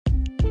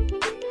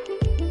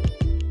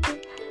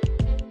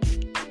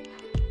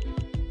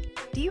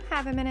Do you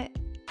have a minute?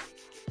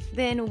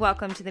 Then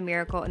welcome to the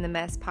Miracle in the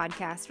Mess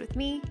podcast with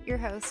me, your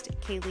host,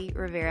 Kaylee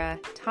Rivera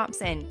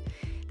Thompson.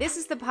 This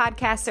is the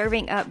podcast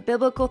serving up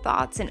biblical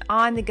thoughts and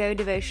on-the-go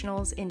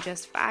devotionals in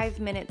just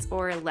 5 minutes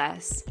or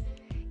less.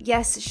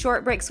 Yes,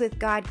 short breaks with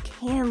God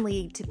can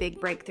lead to big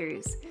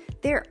breakthroughs.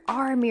 There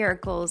are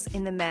miracles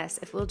in the mess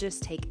if we'll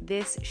just take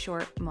this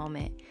short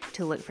moment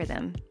to look for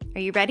them. Are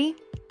you ready?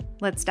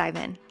 Let's dive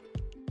in.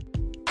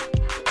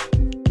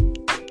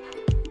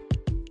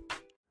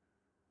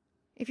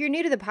 If you're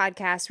new to the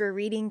podcast, we're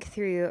reading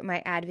through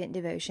my Advent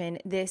devotion.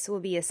 This will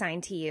be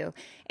assigned to you.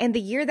 And the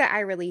year that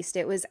I released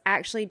it was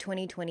actually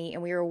 2020,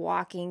 and we were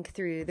walking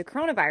through the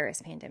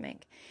coronavirus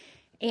pandemic.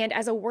 And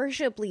as a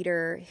worship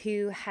leader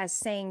who has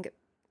sang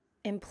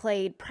and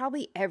played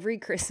probably every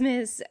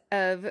Christmas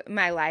of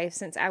my life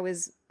since I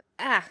was,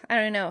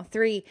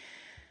 3,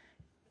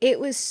 it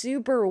was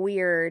super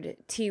weird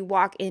to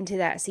walk into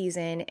that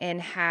season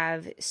and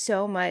have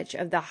so much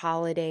of the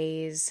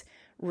holidays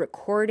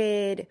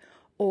recorded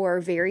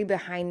or very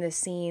behind the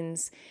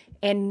scenes,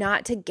 and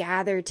not to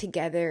gather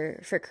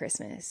together for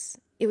Christmas.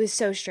 It was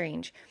so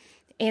strange.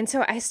 And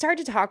so I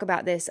started to talk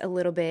about this a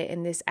little bit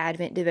in this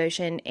Advent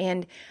devotion,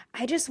 and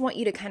I just want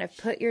you to kind of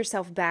put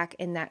yourself back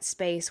in that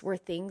space where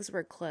things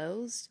were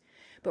closed,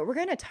 but we're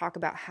going to talk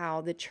about how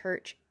the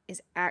church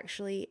is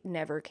actually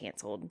never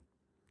canceled.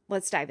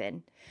 Let's dive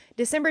in.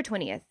 December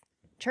 20th,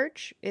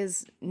 church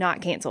is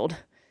not canceled.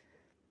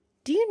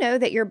 Do you know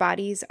that your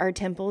bodies are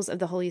temples of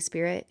the Holy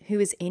Spirit who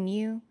is in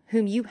you,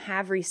 whom you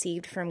have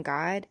received from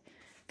God?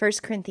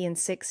 1 Corinthians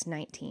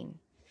 6:19.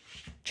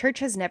 Church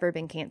has never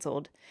been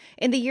canceled.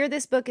 In the year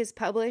this book is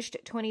published,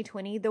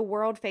 2020, the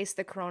world faced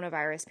the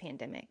coronavirus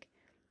pandemic.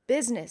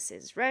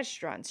 Businesses,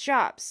 restaurants,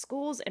 shops,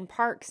 schools, and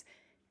parks,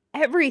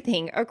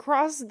 everything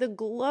across the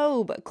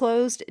globe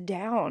closed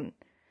down.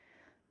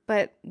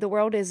 But the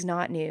world is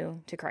not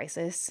new to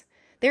crisis.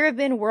 There have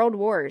been world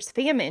wars,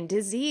 famine,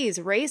 disease,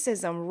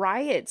 racism,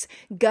 riots,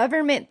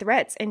 government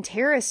threats, and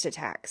terrorist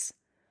attacks,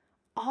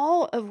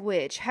 all of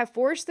which have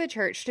forced the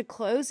church to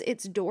close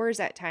its doors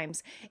at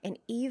times and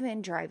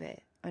even drive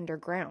it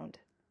underground.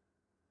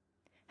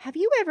 Have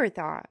you ever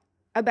thought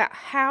about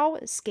how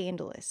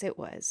scandalous it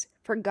was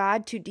for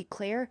God to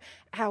declare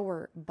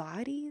our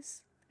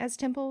bodies as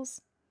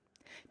temples?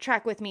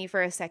 Track with me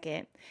for a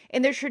second.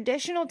 In the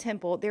traditional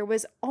temple, there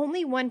was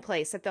only one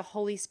place that the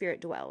Holy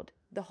Spirit dwelled,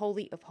 the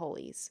Holy of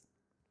Holies.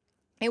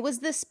 It was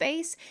the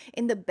space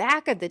in the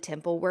back of the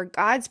temple where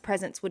God's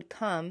presence would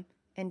come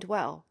and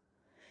dwell.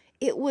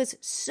 It was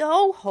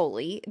so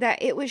holy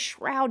that it was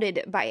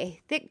shrouded by a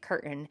thick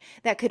curtain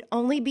that could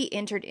only be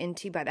entered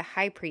into by the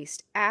high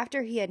priest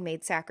after he had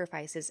made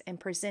sacrifices and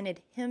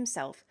presented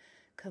himself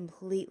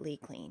completely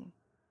clean.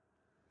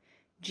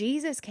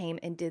 Jesus came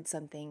and did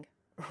something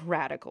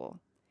radical.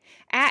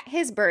 At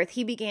his birth,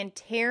 he began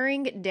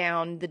tearing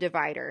down the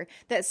divider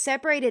that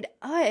separated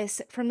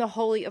us from the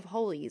Holy of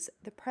Holies,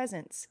 the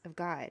presence of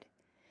God.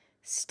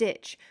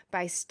 Stitch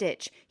by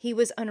stitch, he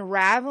was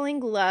unraveling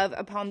love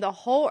upon the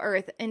whole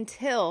earth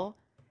until,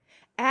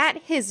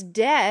 at his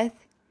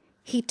death,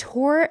 he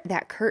tore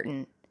that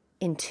curtain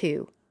in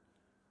two.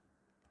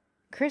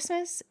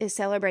 Christmas is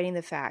celebrating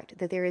the fact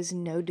that there is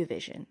no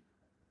division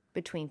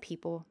between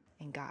people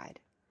and God.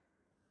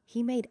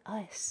 He made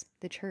us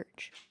the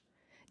church.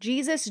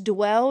 Jesus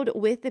dwelled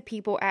with the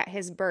people at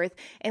his birth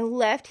and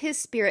left his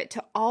spirit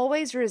to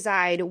always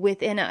reside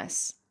within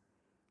us.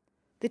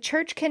 The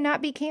church cannot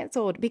be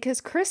canceled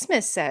because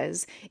Christmas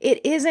says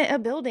it isn't a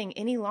building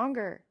any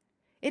longer.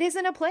 It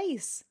isn't a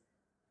place.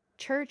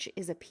 Church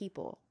is a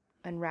people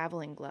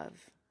unraveling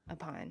love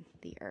upon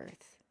the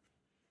earth.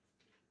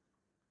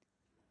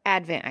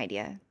 Advent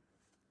idea.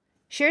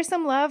 Share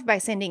some love by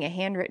sending a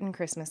handwritten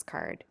Christmas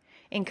card,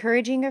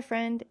 encouraging a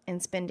friend,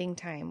 and spending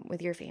time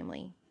with your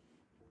family.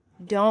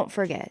 Don't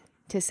forget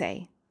to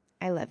say,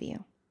 I love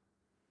you.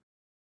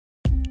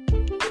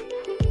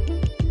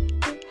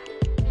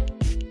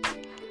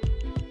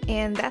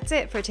 And that's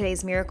it for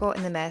today's Miracle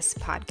in the Mess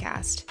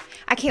podcast.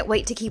 I can't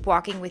wait to keep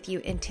walking with you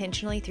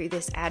intentionally through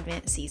this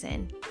Advent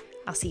season.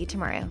 I'll see you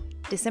tomorrow.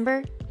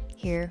 December,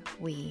 here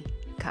we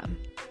come.